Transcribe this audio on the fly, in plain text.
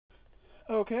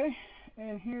Okay,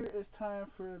 and here is time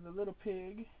for the little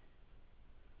pig,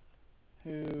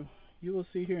 who you will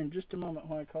see here in just a moment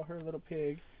when I call her little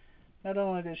pig. Not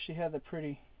only does she have the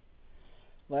pretty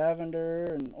lavender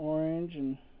and orange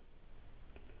and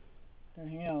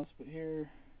everything else, but here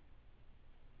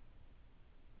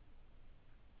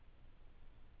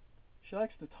she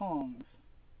likes the tongs.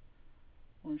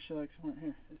 Or she likes worm.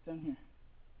 Here, it's down here.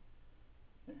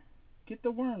 There. Get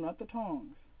the worm, not the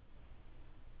tongs.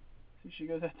 See, she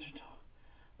goes after the tongs.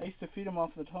 I used to feed them off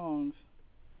the tongs.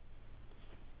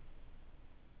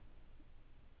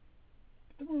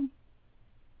 Get the worm.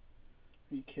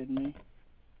 Are you kidding me?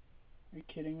 Are you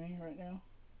kidding me right now?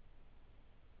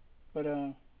 But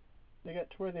they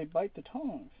got to where they bite the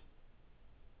tongs.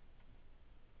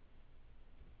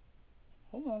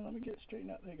 Hold on, let me get it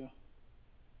straightened out. There you go.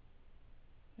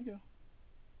 There you go.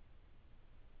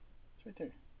 It's right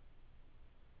there.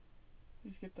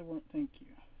 Please get the worm. Thank you.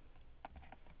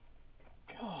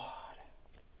 God.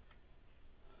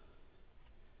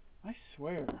 I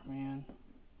swear, man.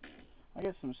 I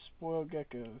got some spoiled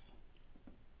geckos.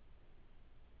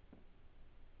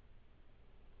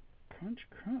 Crunch,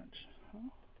 crunch. Huh?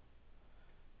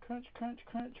 Crunch, crunch,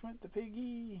 crunch went the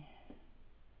piggy.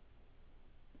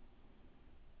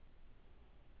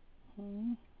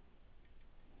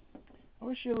 I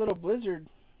wish your little blizzard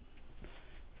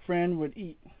friend would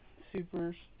eat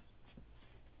supers.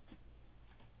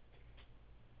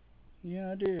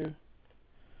 Yeah, I do.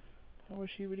 I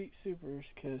wish he would eat supers,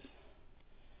 because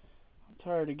I'm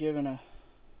tired of giving a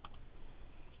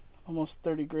almost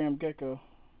 30-gram gecko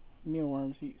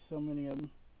mealworms. He eats so many of them.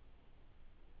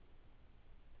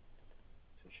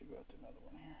 So I should go out to another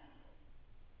one here.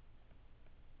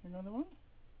 Another one?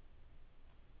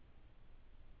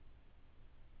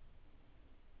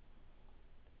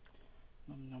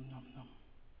 Nom nom nom nom.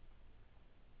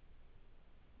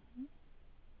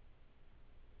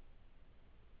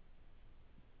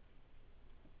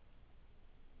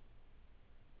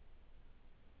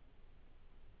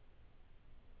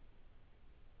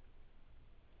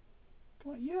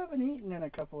 Come on, you haven't eaten in a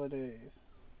couple of days.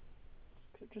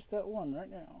 Except just that one right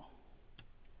now.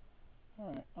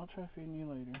 Alright, I'll try feeding you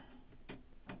later.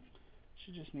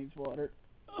 She just needs water.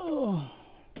 Oh.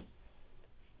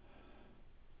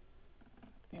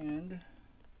 And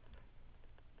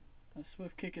a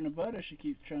swift kick in the butt as she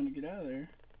keeps trying to get out of there.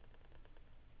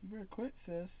 You better quit,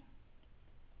 sis.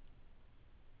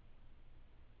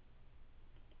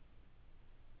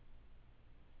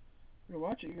 Better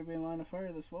watch it, you're gonna be in line of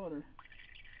fire this water.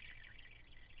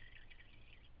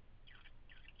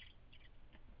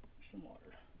 Some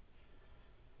water.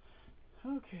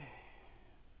 Okay.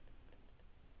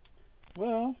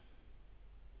 Well,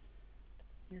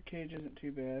 your cage isn't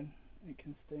too bad. It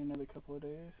can stay another couple of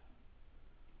days.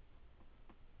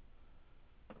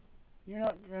 You're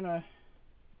not gonna...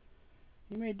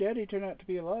 You made Daddy turn out to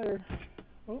be a liar.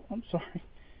 Oh, I'm sorry.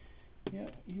 Yeah,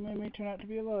 you made me turn out to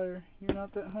be a liar. You're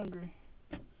not that hungry.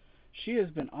 She has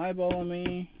been eyeballing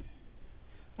me.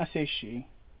 I say she,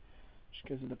 just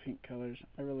because of the pink colors.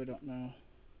 I really don't know.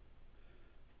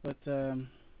 But,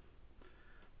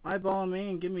 eyeballing me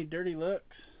and giving me dirty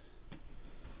looks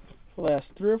for the last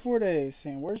 3 or 4 days,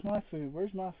 saying, "Where's my food?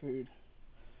 Where's my food?"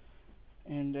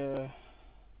 And, here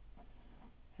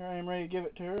I am ready to give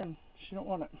it to her, and she don't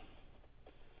want it.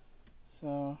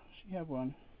 So, she have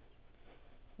one.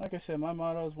 Like I said, my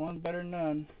motto is one better than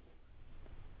none.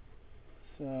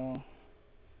 So,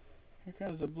 here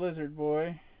comes the blizzard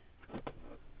boy.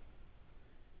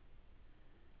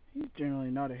 He's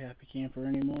generally not a happy camper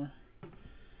anymore.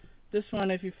 This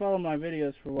one, if you follow my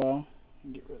videos for a while,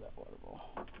 get rid of that water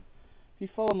ball. If you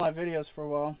follow my videos for a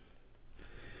while,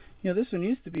 you know, this one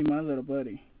used to be my little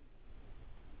buddy.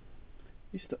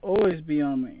 Used to always be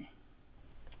on me.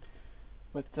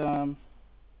 But,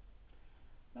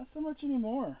 not so much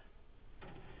anymore.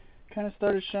 Kind of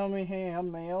started showing me, hey,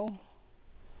 I'm male.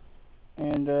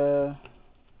 And, that's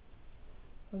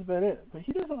about it. But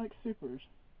he doesn't like supers.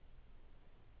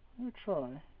 I'm gonna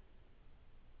try.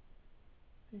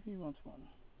 See if he wants one.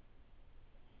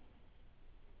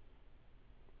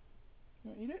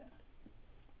 You wanna eat it?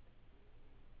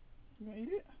 You wanna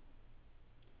eat it?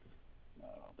 No,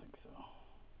 I don't think so.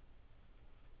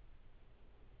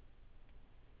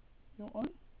 You want one?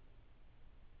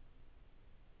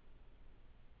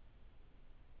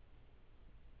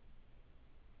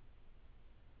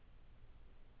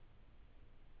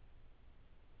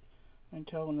 I can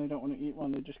tell when they don't want to eat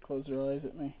one, they just close their eyes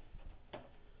at me.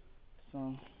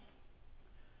 So,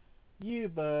 you,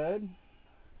 bud,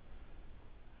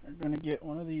 are going to get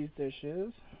one of these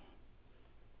dishes.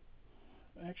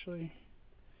 Actually,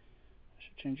 I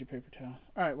Should change your paper towel.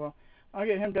 Alright, well, I'll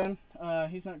get him done.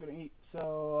 He's not going to eat, so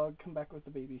I'll come back with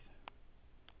the babies.